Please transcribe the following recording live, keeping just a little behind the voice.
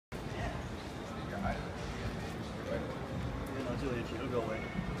It'll go away.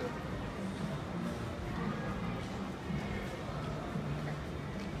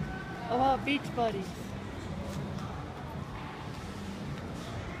 Oh, beach buddies.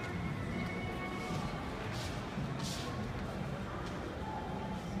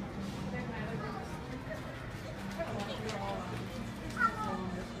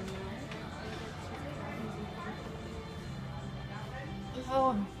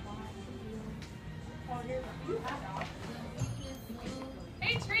 Oh.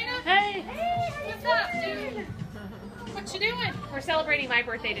 Hey Trina! Hey! What's up, dude? What you doing? We're celebrating my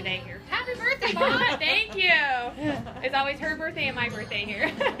birthday today here. Happy birthday, Mom! Thank you! It's always her birthday and my birthday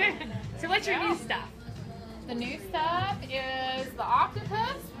here. So what's your new stuff? The new stuff is the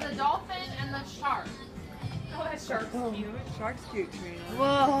octopus, the dolphin, and the shark. Oh, that shark's cute. Shark's cute, Trina.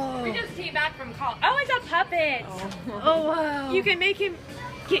 Whoa! We just came back from college. Oh, it's a puppet! Oh wow! You can make him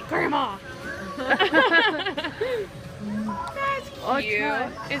get grandma. That's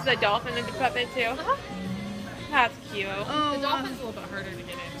cute. Is the dolphin a puppet too? That's cute. Oh, The dolphin's a little bit harder to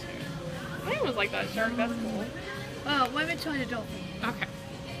get into. I almost like that shark. That's cool. Oh, let me try the dolphin. Okay.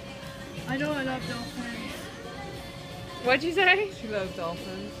 I know I love dolphins. What'd you say? She loves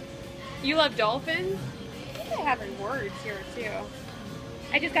dolphins. You love dolphins? I think they have words here too.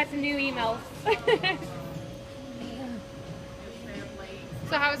 I just got some new emails.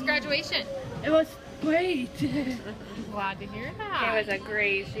 So how was graduation? It was great. Glad to hear that. It was a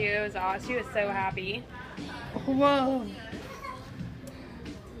great. She was awesome. She was so happy. Whoa!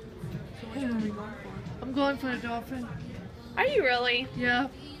 So which one are we going for? I'm going for the dolphin. Are you really? Yeah.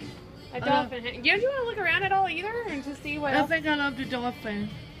 A dolphin. Do you want to look around at all either and to see what I else? think I love the dolphin.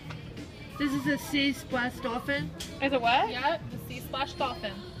 This is a sea splash dolphin. Is it what? Yeah, the sea splash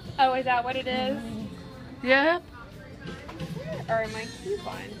dolphin. Oh, is that what it is? Yep. Or am I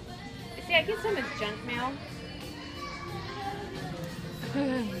coupon? See, I get some as junk mail.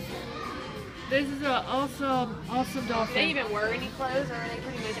 This is an awesome Do they dolphin. even wear any clothes, or are they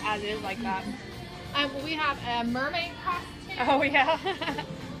pretty much as is like that? We have a mermaid costume. Oh yeah.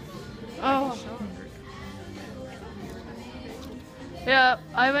 Oh. Yeah,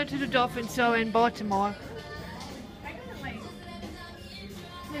 I went to the dolphin show in Baltimore.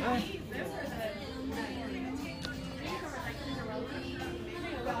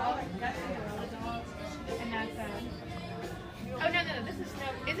 Oh no, this is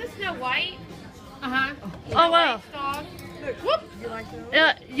Snow. Is this Snow White? Uh-huh. Oh wow. White's dog. Look, you like those?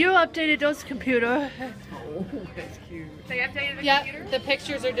 Yeah, you updated those computer. Oh, that's cute. They updated the Yep, computer. the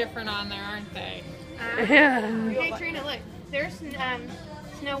pictures are different on there, aren't they? Yeah. Hey Trina, look. There's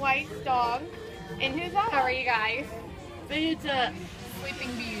Snow White's dog. And who's that? How are you guys? It's a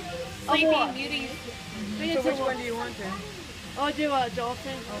Sleeping Beauty. Sleeping what? Beauty. So which one do you want then? I'll do a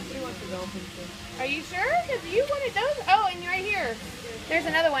dolphin. Oh, she wants the dolphin too. Are you sure? Because you wanted those. Oh, and right here. There's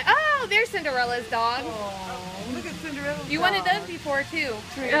another one. Oh, there's Cinderella's dog. Oh, look at Cinderella's You dog. wanted those before too.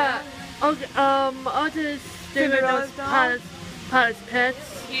 Yeah. I'll just do Cinderella's those dog? Palace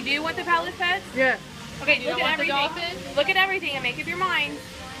pets. You do want the Palace pets? Yeah. Okay, You look don't at want the everything. dolphin? Look at everything and make up your mind.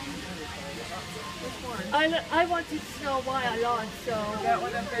 I wanted Snow White a lot, so. That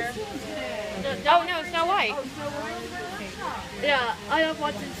one up there? Oh no, Snow White. Yeah, I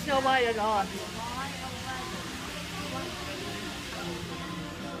wanted Snow White a lot.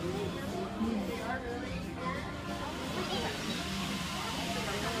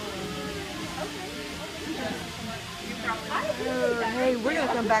 Hey, we're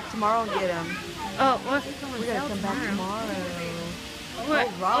gonna come back tomorrow and get them. Oh, what? We're gonna come back tomorrow. What?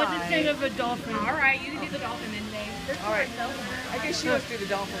 I'll just Alright. think of a dolphin. All right, you can do the dolphin then today. All right. I guess she wants to do the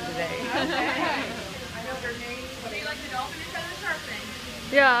dolphin today. I know their names. Do you like the dolphin instead of the shark thing?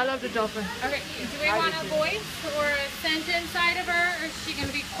 Yeah, I love the dolphin. Okay, do we want a voice or a scent inside of her, or is she going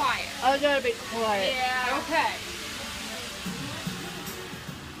to be quiet? I gotta be quiet. Yeah. Okay.